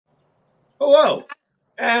Hello,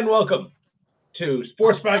 and welcome to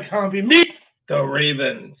Sports by Comedy Meet the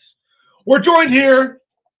Ravens. We're joined here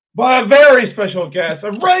by a very special guest, a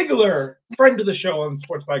regular friend of the show on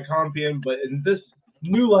Sports by Compian, but in this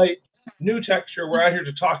new light, new texture, we're out here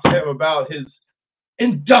to talk to him about his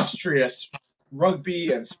industrious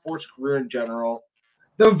rugby and sports career in general.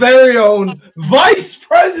 The very own Vice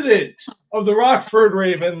President of the Rockford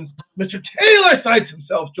Ravens, Mr. Taylor Seitz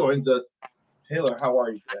himself joins us. Taylor, how are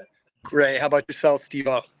you today? Great. How about yourself,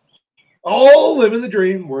 Steve-O? Oh, living the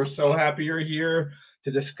dream. We're so happy you're here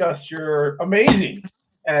to discuss your amazing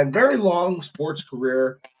and very long sports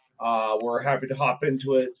career. We're happy to hop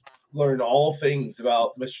into it, learn all things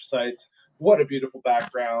about Mr. Seitz. What a beautiful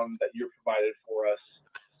background that you've provided for us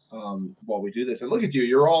while we do this. And look at you.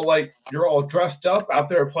 You're all dressed up out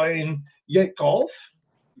there playing yet golf.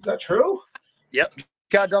 Is that true? Yep. Just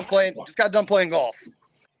got done playing golf.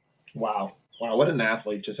 Wow, what an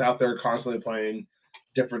athlete, just out there constantly playing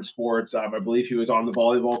different sports. I believe he was on the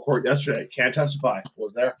volleyball court yesterday. Can't testify.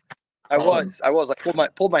 Was there? I was. I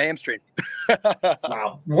pulled my hamstring.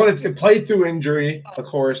 Wow. What a play through injury, of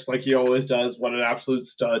course, like he always does. What an absolute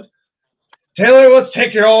stud. Taylor, let's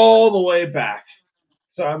take it all the way back.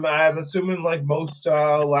 So I'm assuming, like most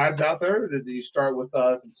lads out there, did you start with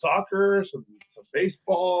some soccer, some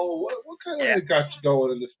baseball? What kind of got you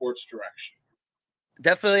going in the sports direction?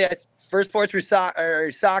 Definitely, first sports were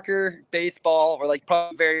soccer, baseball, or like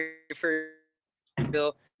probably very first.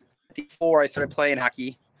 Before I started playing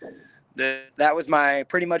hockey, that was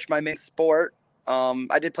pretty much my main sport.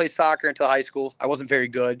 I did play soccer until high school. I wasn't very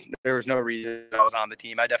good. There was no reason I was on the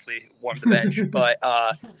team. I definitely warmed the bench, but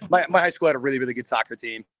my high school had a really, really good soccer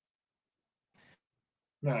team.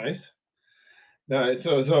 Nice.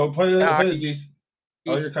 So play hockey.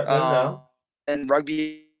 Oh, you're cutting it out. And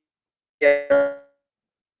rugby. Yeah.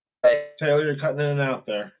 Taylor, you're cutting in and out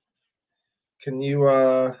there. Can you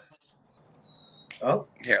Oh,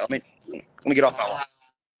 here, let me get off my wall.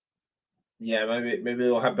 Yeah, maybe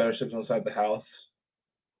we'll have better signal inside the house.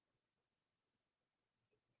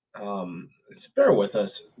 Just bear with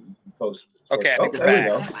us, folks. Okay, I think we're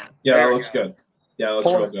there back. We go. Yeah, that looks good. Yeah, that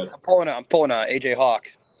looks real good. I'm pulling a AJ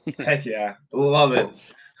Hawk. Heck yeah, love it.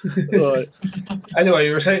 Anyway,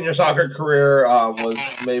 you were saying your soccer career was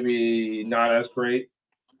maybe not as great.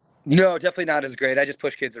 No, definitely not as great. I just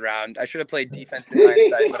push kids around. I should have played defense in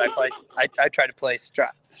hindsight, but I tried to play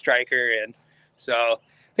striker, and so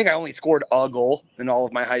I think I only scored a goal in all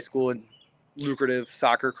of my high school and lucrative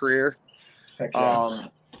soccer career. Heck yeah.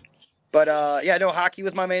 Hockey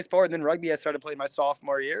was my main sport, and then rugby I started playing my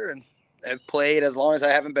sophomore year, and I've played as long as I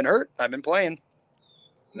haven't been hurt. I've been playing.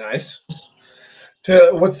 Nice.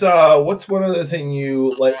 What's one other thing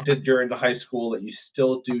you did during the high school that you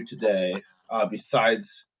still do today, besides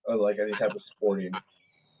like any type of sporting?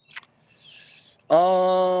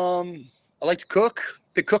 I like to cook.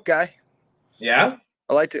 Big cook guy. Yeah.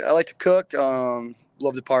 I like to cook.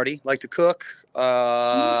 Love to party. Like to cook.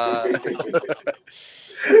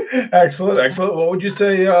 Excellent. What would you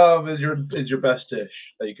say is your best dish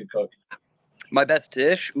that you could cook? My best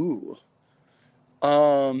dish? Ooh.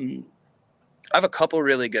 I have a couple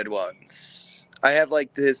really good ones. I have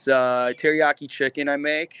like this teriyaki chicken I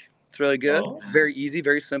make. It's really good. Oh. Very easy,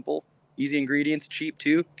 very simple. Easy ingredients, cheap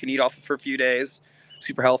too. Can eat off it for a few days.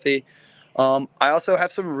 Super healthy. I also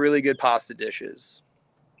have some really good pasta dishes.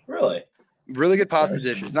 Really? Really good pasta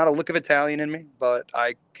dishes. Not a lick of Italian in me, but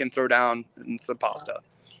I can throw down in some pasta.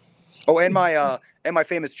 Oh, and my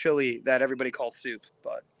famous chili that everybody calls soup,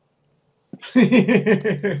 but but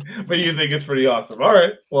you think it's pretty awesome. All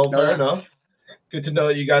right. Well, fair enough. Good to know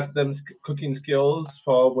that you got them cooking skills.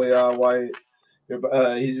 Probably why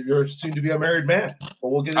you're soon to be a married man. But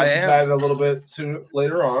we'll get into that a little bit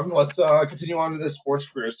later on. Let's continue on to this sports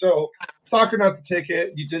career. So, soccer, not the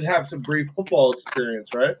ticket. You did have some brief football experience,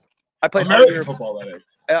 right? I played American football, that is.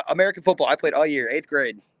 American football. I played all year, 8th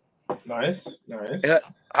grade. Nice.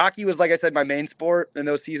 Hockey was, like I said, my main sport, and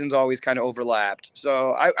those seasons always kind of overlapped.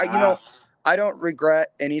 So I don't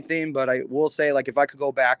regret anything, but I will say, like, if I could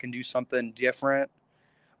go back and do something different,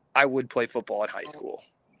 I would play football in high school.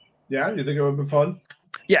 Yeah, you think it would have been fun?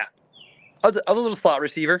 Yeah, I was a little slot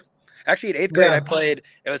receiver. Actually, in 8th grade, I played.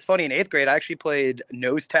 It was funny. In 8th grade, I actually played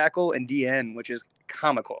nose tackle and DN, which is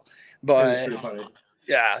comical. But pretty funny.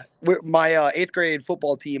 Yeah, my 8th grade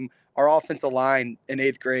football team, our offensive line in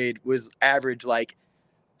 8th grade was average like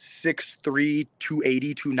 6'3",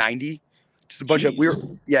 280, 290. Just a bunch of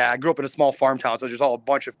I grew up in a small farm town, so just all a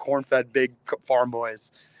bunch of corn-fed big farm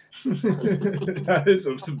boys. That is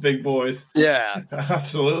some big boys. Yeah,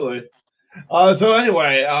 absolutely. So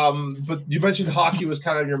anyway, but you mentioned hockey was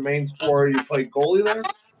kind of your main sport. You played goalie there?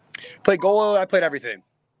 Played goal. I played everything.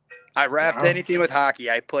 I reffed Wow. anything with hockey.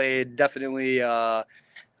 I played definitely.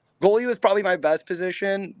 Goalie was probably my best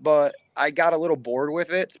position, but I got a little bored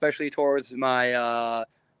with it, especially towards my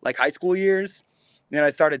like high school years. And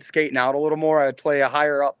I started skating out a little more. I'd play a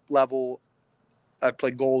higher up level. I'd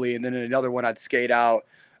play goalie, and then in another one I'd skate out.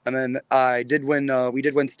 And then I did win. We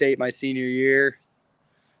did win state my senior year.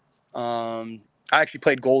 I actually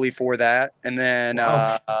played goalie for that, and then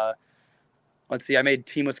Wow. let's see, I made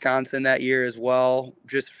Team Wisconsin that year as well,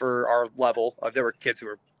 just for our level. There were kids who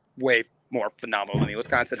were way more phenomenal than me.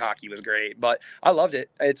 Wisconsin hockey was great, but I loved it.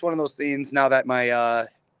 It's one of those things now that my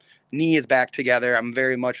knee is back together. I'm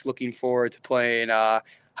very much looking forward to playing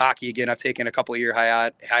hockey again. I've taken a couple of year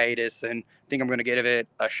hiatus and think I'm going to give it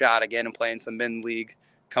a shot again and playing some men's league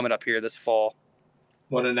coming up here this fall.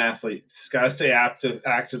 What an athlete. Just got to stay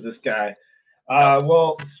active, this guy. Yep.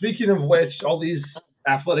 Well, speaking of which, all these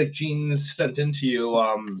athletic genes sent into you,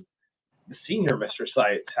 the senior Mr.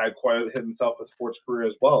 Seitz had quite himself a sports career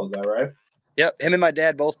as well. Is that right? Yep. Him and my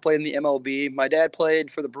dad both played in the MLB. My dad played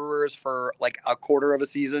for the Brewers for like a quarter of a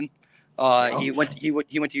season. Wow. He went to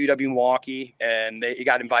UW Milwaukee, and he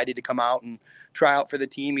got invited to come out and try out for the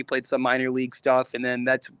team. He played some minor league stuff, and then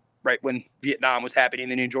that's right when Vietnam was happening.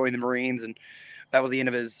 Then he joined the Marines, and that was the end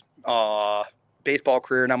of his baseball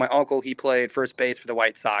career. Now my uncle, he played first base for the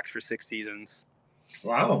White Sox for 6 seasons.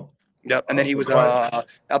 Wow. Yep, and then he was up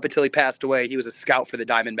until he passed away. He was a scout for the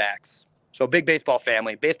Diamondbacks. So big baseball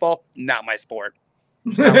family. Baseball, not my sport.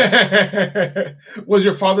 Was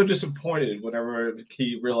your father disappointed whenever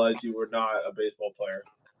he realized you were not a baseball player?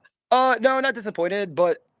 No, not disappointed,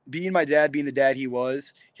 but being my dad, being the dad he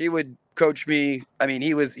would coach me. I mean,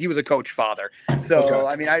 he was a coach father. So Okay.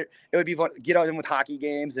 I mean, it would be fun to get out in with hockey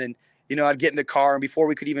games, and I'd get in the car, and before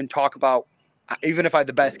we could even talk about, even if I had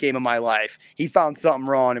the best game of my life, he found something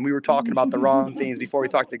wrong, and we were talking about the wrong things before we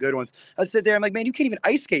talked the good ones. I'd sit there, I'm like, man, you can't even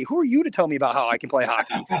ice skate. Who are you to tell me about how I can play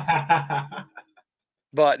hockey?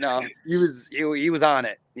 But no, he was on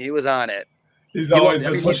it. He was on it. He's always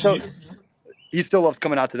He still loves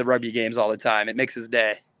coming out to the rugby games all the time. It makes his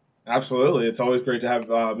day. Absolutely. It's always great to have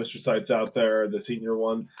Mr. Seitz out there, the senior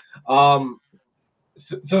one.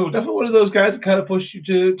 So definitely one of those guys that kind of pushed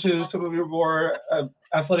you to some of your more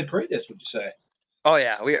athletic greatness, would you say? Oh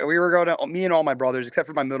yeah, we were going to, me and all my brothers, except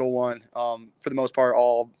for my middle one. For the most part,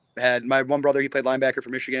 all had my one brother. He played linebacker for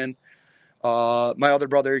Michigan. My other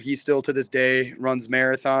brother, he still to this day runs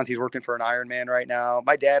marathons. He's working for an Ironman right now.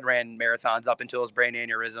 My dad ran marathons up until his brain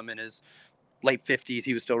aneurysm in his late 50s.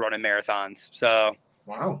 He was still running marathons. So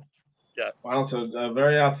wow. Yeah. Wow. So a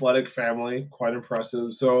very athletic family, quite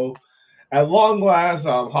impressive. So at long last,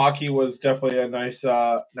 hockey was definitely a nice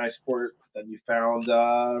sport. Then you found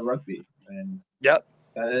rugby, and yep,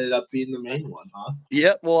 that ended up being the main one, huh?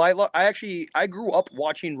 Yeah, well, I grew up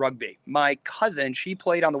watching rugby. My cousin, she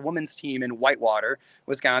played on the women's team in Whitewater,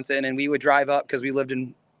 Wisconsin, and we would drive up because we lived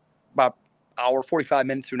in about hour, 45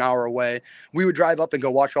 minutes to an hour away. We would drive up and go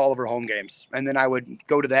watch all of her home games, and then I would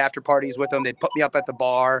go to the after parties with them. They'd put me up at the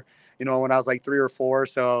bar, when I was like 3 or 4.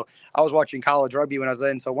 So I was watching college rugby when I was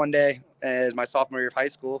then. So one day, as my sophomore year of high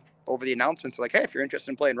school, over the announcements, like, hey, if you're interested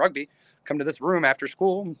in playing rugby, come to this room after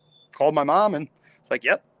school. Called my mom, and it's like,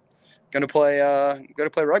 yep. Gonna play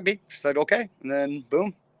rugby. She said okay, and then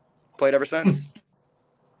boom, played ever since.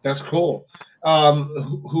 That's cool.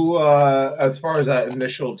 Who as far as that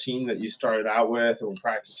initial team that you started out with or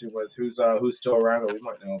practicing with, who's still around that we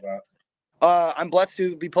might know about? I'm blessed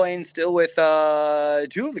to be playing still with 2 of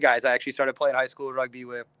the guys I actually started playing high school rugby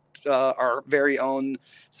with. Our very own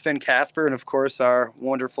Sven Casper, and of course our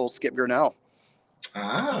wonderful Skip Gurnell.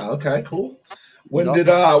 Ah, okay, cool. When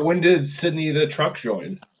did Sydney the Truck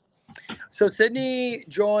join? So Sydney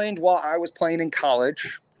joined while I was playing in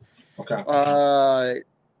college. Okay.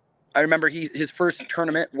 I remember his first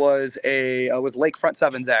tournament was Lakefront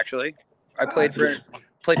Sevens actually. I played for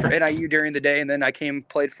NIU during the day, and then I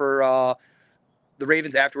played for the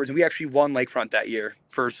Ravens afterwards, and we actually won Lakefront that year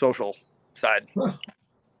for social side. Huh.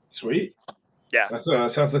 Sweet. Yeah. That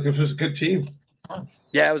sounds like it was a good team.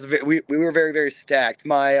 Yeah, it was. We were very, very stacked.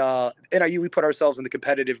 My NIU, we put ourselves in the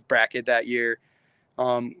competitive bracket that year,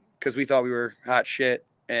 because we thought we were hot shit,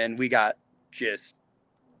 and we got just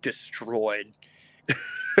destroyed.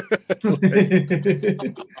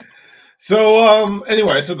 So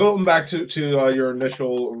anyway, so going back to your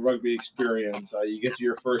initial rugby experience, you get to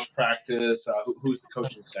your first practice. Who's the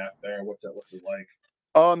coaching staff there? What's it like?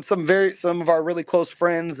 Some of our really close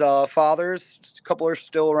friends, fathers. A couple are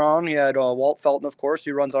still around. You had Walt Felton, of course,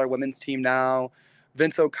 who runs our women's team now.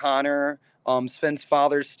 Vince O'Connor, Sven's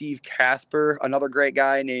father, Steve Casper, another great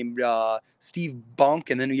guy named Steve Bunk,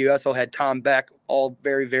 and then you also had Tom Beck, all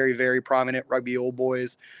very, very, very prominent rugby old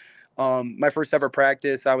boys. My first ever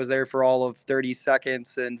practice, I was there for all of 30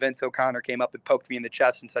 seconds, and Vince O'Connor came up and poked me in the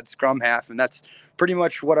chest and said scrum half, and that's pretty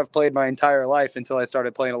much what I've played my entire life until I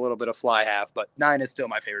started playing a little bit of fly half, but 9 is still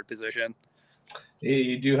my favorite position.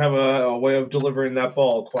 You do have a way of delivering that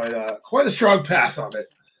ball, quite a strong pass on it.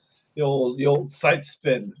 The old Seitz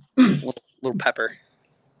spin. little pepper.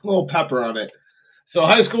 A little pepper on it. So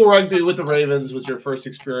high school rugby with the Ravens was your first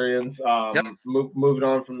experience. Yep. Moving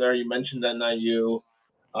on from there, you mentioned NIU,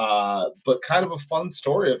 but kind of a fun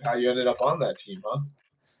story of how you ended up on that team, huh?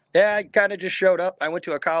 Yeah, I kind of just showed up. I went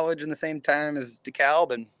to a college in the same time as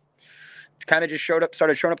DeKalb and kind of just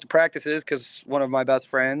started showing up to practices because one of my best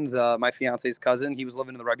friends, my fiance's cousin, he was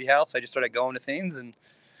living in the rugby house. I just started going to things, and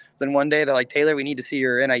then one day they're like, Taylor, we need to see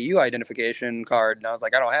your NIU identification card. And I was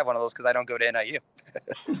like, I don't have one of those because I don't go to NIU.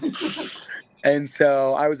 And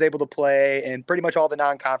so I was able to play in pretty much all the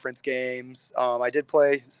non-conference games. I did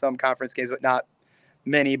play some conference games, but not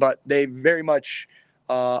many. But they very much,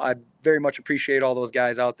 I very much appreciate all those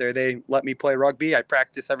guys out there. They let me play rugby. I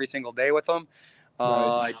practice every single day with them. Nice.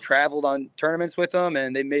 I traveled on tournaments with them,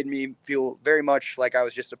 and they made me feel very much like I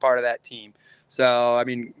was just a part of that team. So, I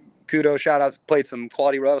mean, kudos, shout out, played some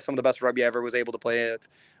quality, some of the best rugby I ever was able to play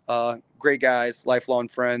with. Great guys, lifelong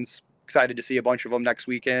friends. Excited to see a bunch of them next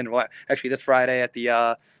weekend. Well, actually, this Friday at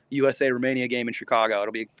the USA-Romania game in Chicago.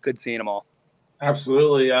 It'll be good seeing them all.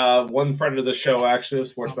 Absolutely. One friend of the show, actually,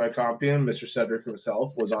 Sports by Compion, Mr. Cedric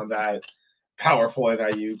himself, was on that powerful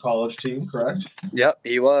NIU college team, correct? Yep,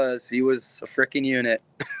 he was. He was a freaking unit.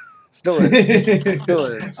 Still is. Still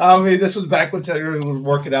is. I mean, this was back when Cedric was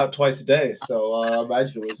working out twice a day, so I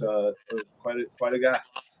imagine it was quite a guy.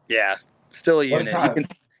 Yeah, still a unit.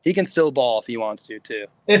 He can still ball if he wants to, too.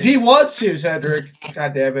 If he wants to, Cedric,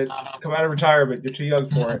 God damn it, come out of retirement. You're too young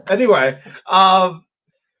for it. Anyway,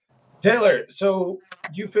 Taylor, so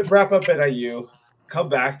you wrap up NIU, come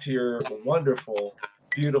back to your wonderful,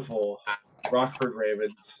 beautiful Rockford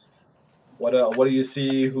Ravens. What do you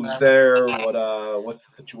see? Who's there? What's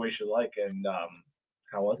the situation like? And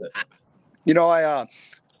how was it? You know, I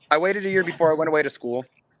waited a year before I went away to school,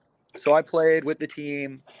 so I played with the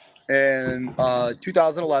team in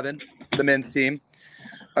 2011, the men's team.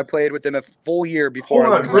 I played with them a full year before.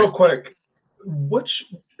 Hold on, real quick. Which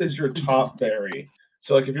is your top berry?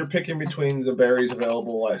 So, like, if you're picking between the berries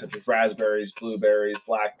available, like such as raspberries, blueberries,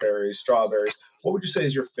 blackberries, strawberries, what would you say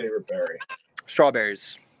is your favorite berry?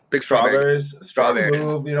 Strawberries. Big strawberries.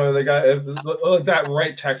 Move, you know, they got that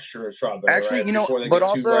right texture of strawberry. Actually, right? You know, but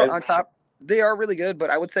also on top, they are really good. But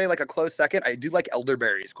I would say like a close second, I do like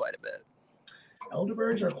elderberries quite a bit.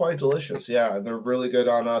 Elderberries are quite delicious. Yeah, they're really good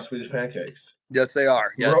on Swedish pancakes. Yes, they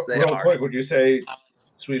are. Yes, they are. Real quick, would you say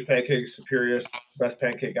Swedish pancakes superior, best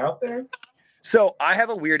pancake out there? So I have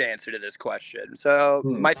a weird answer to this question. So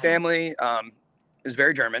my family is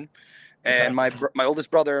very German. And my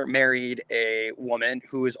oldest brother married a woman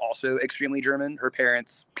who is also extremely German. Her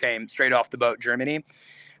parents came straight off the boat, Germany.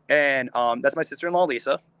 And that's my sister-in-law,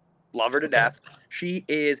 Lisa. Love her to death. She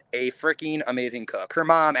is a freaking amazing cook. Her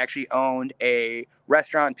mom actually owned a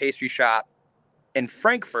restaurant and pastry shop in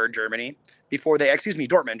Frankfurt, Germany,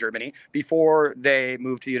 Dortmund, Germany, before they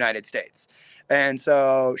moved to the United States. And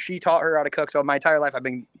so she taught her how to cook. So my entire life I've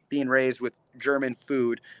been being raised with German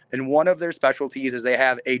food. And one of their specialties is they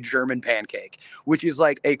have a German pancake, which is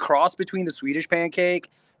like a cross between the Swedish pancake,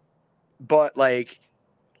 but like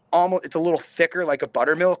almost, it's a little thicker, like a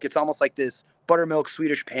buttermilk. It's almost like this buttermilk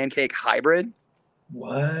Swedish pancake hybrid.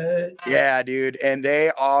 What? Yeah, dude. And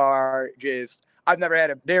they are just, I've never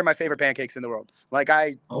had they're my favorite pancakes in the world. Like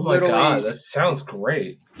oh my God, that sounds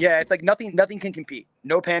great. Yeah, it's like nothing can compete.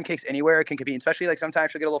 No pancakes anywhere can compete. Especially like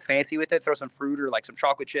sometimes she'll get a little fancy with it, throw some fruit or like some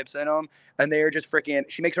chocolate chips in them, and they are just freaking.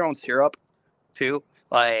 She makes her own syrup, too.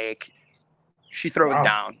 Like she throws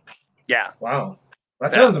down. Yeah. Wow,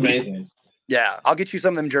 that sounds amazing. Yeah, I'll get you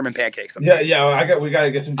some of them German pancakes sometime. Yeah. We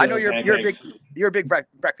gotta get some. I know you're a big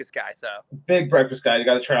breakfast guy, so. Big breakfast guy. You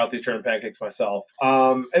got to try out these German pancakes myself.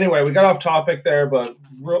 Anyway, we got off topic there, but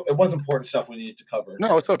it was important stuff we needed to cover.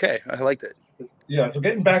 No, it's okay. I liked it. Yeah. So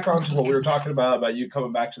getting back onto what we were talking about you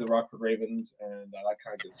coming back to the Rockford Ravens and that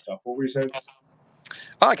kind of good stuff. What were you saying?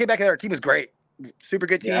 Oh, I came back there. Our team was great. Super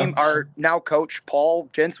good team. Yeah. Our now coach Paul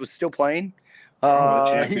Jentz was still playing.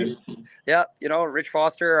 Yeah, you know, Rich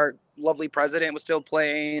Foster, our lovely president, was still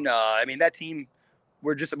playing. I mean, that team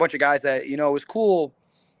were just a bunch of guys that, you know, it was cool.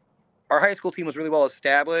 Our high school team was really well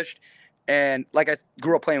established, And like I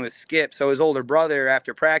grew up playing with Skip, so his older brother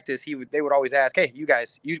after practice, they would always ask, "Hey, you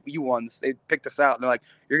guys, you ones," they picked us out, and they're like,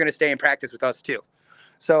 "You're gonna stay and practice with us too."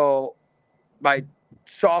 So my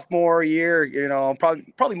sophomore year,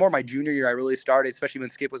 probably more my junior year, I really started, especially when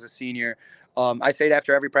Skip was a senior. I stayed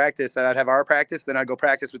after every practice, and I'd have our practice, then I'd go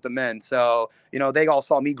practice with the men. So, they all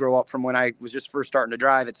saw me grow up from when I was just first starting to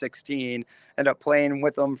drive at 16, ended up playing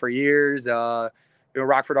with them for years.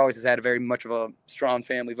 Rockford always has had a very much of a strong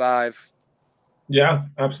family vibe. Yeah,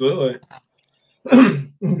 absolutely.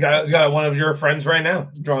 got one of your friends right now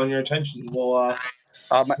drawing your attention. Well,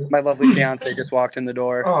 my lovely fiance just walked in the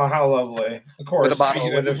door. Oh, how lovely! Of course, with a bottle,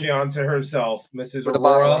 speaking of the fiance herself, Mrs. With Aurora. A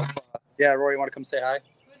bottle of, Rory, you want to come say hi?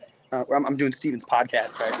 I'm doing Steven's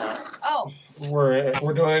podcast right now. Oh.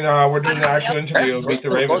 We're doing the actual interview of Meet the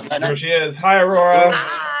Ravens. There she is. Hi, Aurora.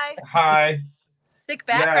 Hi. Hi. Sick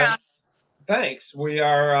background. Yeah. Thanks. We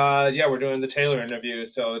are we're doing the Taylor interview,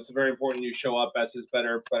 so it's very important you show up as his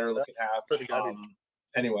better looking half.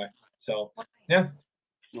 Anyway, so yeah.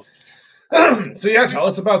 So yeah, tell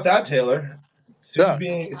us about that, Taylor.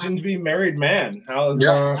 Soon to be married man. How's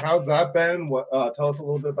that been? Tell us a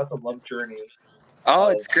little bit about the love journey. Oh,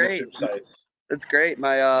 it's great. It's great.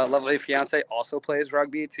 My lovely fiance also plays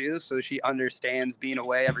rugby too, so she understands being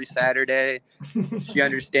away every Saturday. She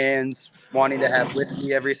understands wanting to have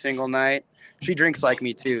whiskey every single night. She drinks like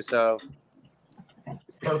me too, so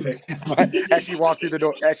perfect. As she walked in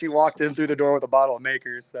through the door with a bottle of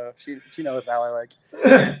Makers, so she knows how I like.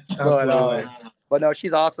 But no,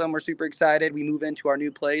 she's awesome. We're super excited. We move into our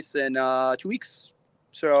new place in 2 weeks.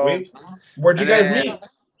 So sweet. Where'd you guys meet?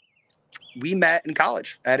 We met in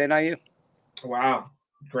college at NIU. Wow.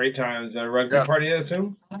 Great times. A rugby party, I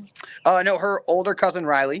assume? No, her older cousin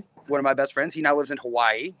Riley, one of my best friends, he now lives in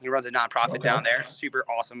Hawaii. He runs a nonprofit down there. Super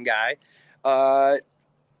awesome guy.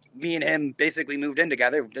 Me and him basically moved in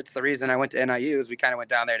together. That's the reason I went to NIU, is we kind of went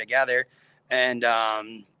down there together. And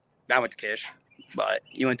I went to Kish, but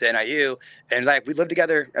you went to NIU. And we lived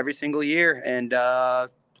together every single year. And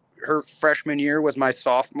her freshman year was my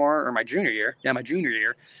sophomore or my junior year. Yeah, my junior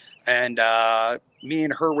year. And me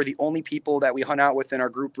and her were the only people that we hung out with in our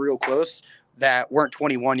group real close that weren't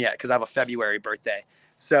 21 yet, because I have a February birthday.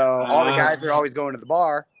 So all the guys were always going to the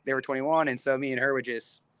bar. They were 21, and so me and her would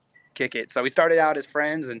just kick it. So we started out as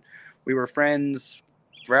friends, and we were friends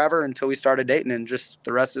forever until we started dating, and just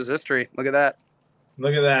the rest is history. Look at that.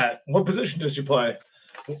 Look at that. What position does she play?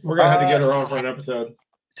 We're going to have to get her on for an episode.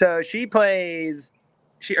 So she plays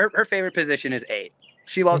 – her favorite position is 8.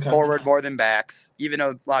 She loves forward more than backs, even though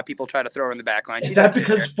a lot of people try to throw her in the back line. Is that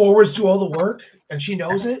because forwards do all the work and she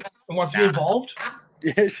knows it and wants to be involved?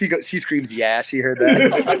 Yeah, she screams, yeah, she heard that.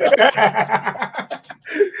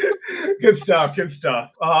 Good stuff.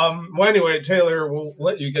 Well, anyway, Taylor, we'll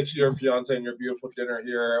let you get to your fiance and your beautiful dinner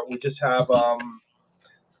here. We just have, I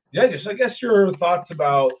guess your thoughts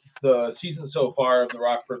about the season so far of the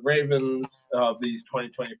Rockford Ravens, of these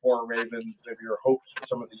 2024 Ravens, maybe your hopes for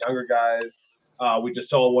some of the younger guys. We just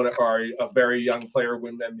saw a very young player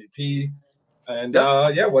win MVP, and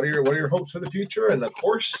what are your hopes for the future? And of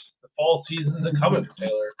course, the fall season is coming,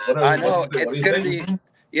 Taylor. I know it's going to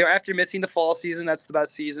be. After missing the fall season, that's the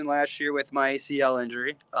best season last year with my ACL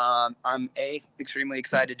injury. I'm extremely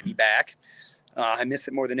excited to be back. I miss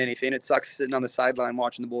it more than anything. It sucks sitting on the sideline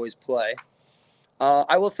watching the boys play.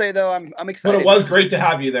 I will say though, I'm excited. But it was great to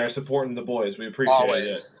have you there supporting the boys. We appreciate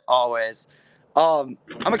it. Always. I'm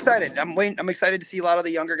excited. I'm excited to see a lot of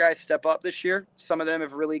the younger guys step up this year. Some of them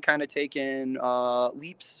have really kind of taken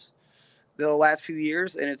leaps the last few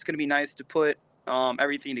years, and it's going to be nice to put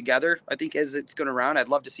everything together. I think as it's going around, I'd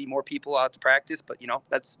love to see more people out to practice, but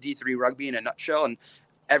that's D3 rugby in a nutshell, and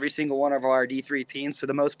every single one of our D3 teams, for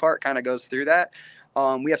the most part, kind of goes through that.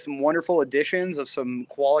 We have some wonderful additions of some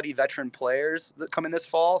quality veteran players that come in this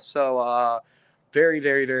fall, so very,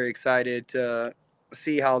 very, very excited to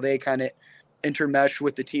see how they kind of intermesh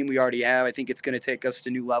with the team we already have. I think it's going to take us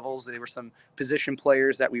to new levels. There were some position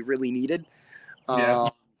players that we really needed.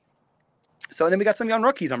 So then we got some young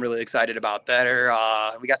rookies I'm really excited about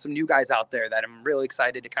we got some new guys out there that I'm really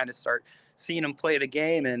excited to kind of start seeing them play the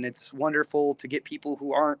game. And it's wonderful to get people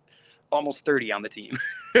who aren't almost 30 on the team.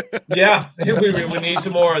 Yeah, we need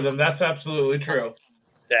some more of them. That's absolutely true.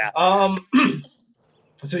 Yeah.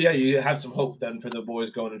 So yeah, you have some hope then for the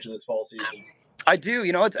boys going into this fall season. I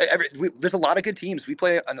do. There's a lot of good teams. We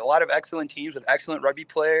play a lot of excellent teams with excellent rugby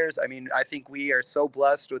players. I mean, I think we are so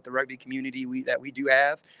blessed with the rugby community that we do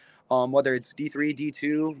have, whether it's D3,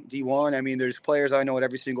 D2, D1. I mean, there's players I know at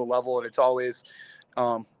every single level, and it's always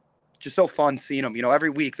just so fun seeing them. Every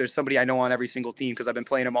week there's somebody I know on every single team because I've been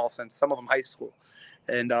playing them all since some of them high school.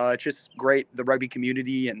 And it's just great, the rugby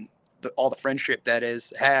community, and all the friendship that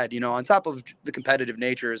is had, on top of the competitive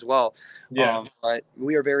nature as well. Yeah. But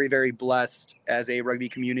we are very, very blessed as a rugby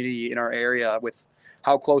community in our area with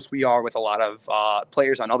how close we are with a lot of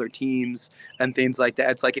players on other teams and things like that.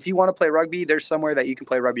 It's like, if you want to play rugby, there's somewhere that you can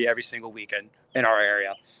play rugby every single weekend in our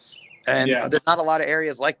area. And there's not a lot of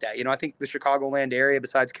areas like that. I think the Chicagoland area,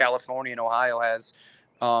 besides California and Ohio, has,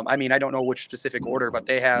 I don't know which specific order, but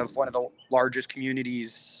they have one of the largest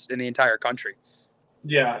communities in the entire country.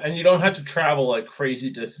 Yeah, and you don't have to travel like crazy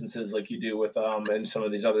distances like you do with in some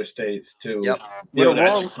of these other states to be able to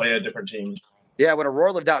actually play a different team. Yeah, when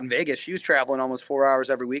Aurora lived out in Vegas, she was traveling almost 4 hours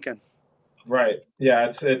every weekend. Right.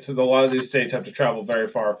 Yeah, it's a lot of these states have to travel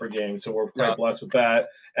very far for games, so we're quite blessed with that.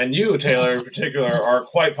 And you, Taylor, in particular, are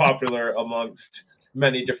quite popular amongst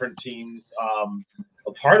many different teams.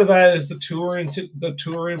 A part of that is the touring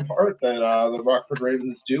part that the Rockford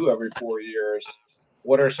Ravens do every 4 years.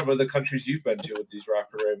 What are some of the countries you've been to with these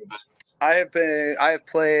Rockford Ravens? I have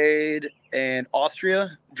played in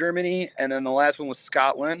Austria, Germany, and then the last one was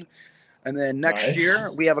Scotland. And then next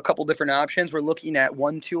year, we have a couple different options. We're looking at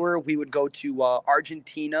one tour. We would go to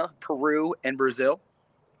Argentina, Peru, and Brazil.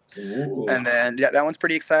 Ooh. And then, that one's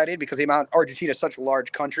pretty exciting because Argentina is such a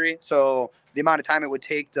large country. So the amount of time it would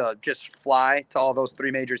take to just fly to all those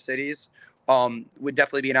 3 major cities would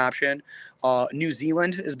definitely be an option. New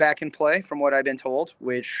Zealand is back in play, from what I've been told,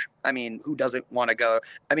 which, who doesn't want to go?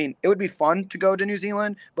 It would be fun to go to New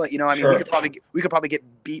Zealand, but, Sure. we could probably get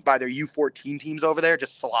beat by their U14 teams over there,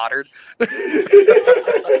 just slaughtered. We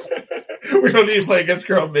don't need to play against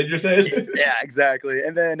girl major states. Yeah, exactly.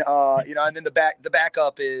 And then, and then the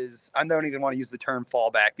backup is, I don't even want to use the term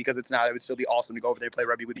fallback because it's not. It would still be awesome to go over there and play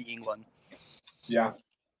rugby, would be England. Yeah.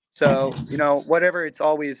 So, whatever, it's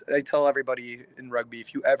always, I tell everybody in rugby,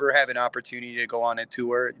 if you ever have an opportunity to go on a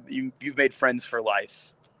tour, you've made friends for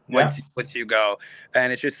life once you go.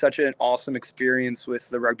 And it's just such an awesome experience with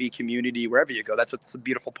the rugby community wherever you go. That's what's the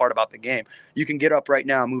beautiful part about the game. You can get up right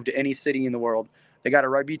now, move to any city in the world. They got a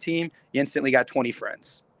rugby team, you instantly got 20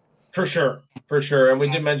 friends. For sure. And we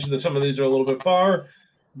did mention that some of these are a little bit far.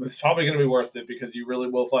 It's probably going to be worth it because you really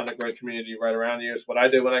will find a great community right around you. It's what I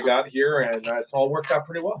did when I got here, and it's all worked out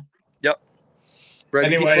pretty well. Yep.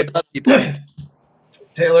 Anyway,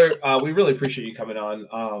 Taylor, we really appreciate you coming on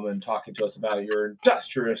and talking to us about your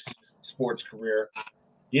industrious sports career. Do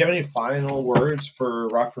you have any final words for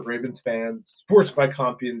Rockford Ravens fans, Sports by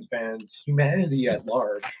Compians fans, humanity at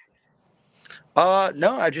large?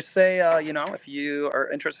 No, I just say, if you are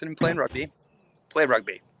interested in playing rugby, play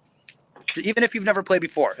rugby. Even if you've never played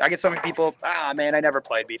before. I get so many people, I never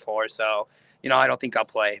played before, so, I don't think I'll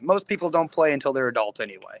play. Most people don't play until they're adult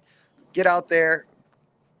anyway. Get out there,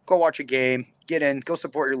 go watch a game, get in, go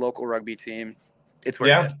support your local rugby team. It's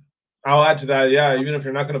worth it. I'll add to that. Yeah, even if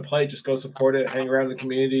you're not going to play, just go support it, hang around the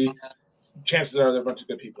community. Chances are there are a bunch of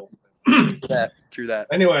good people. True that.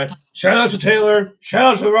 Anyway, shout out to Taylor.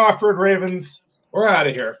 Shout out to the Rockford Ravens. We're out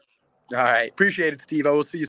of here. All right. Appreciate it, Steve. I will see you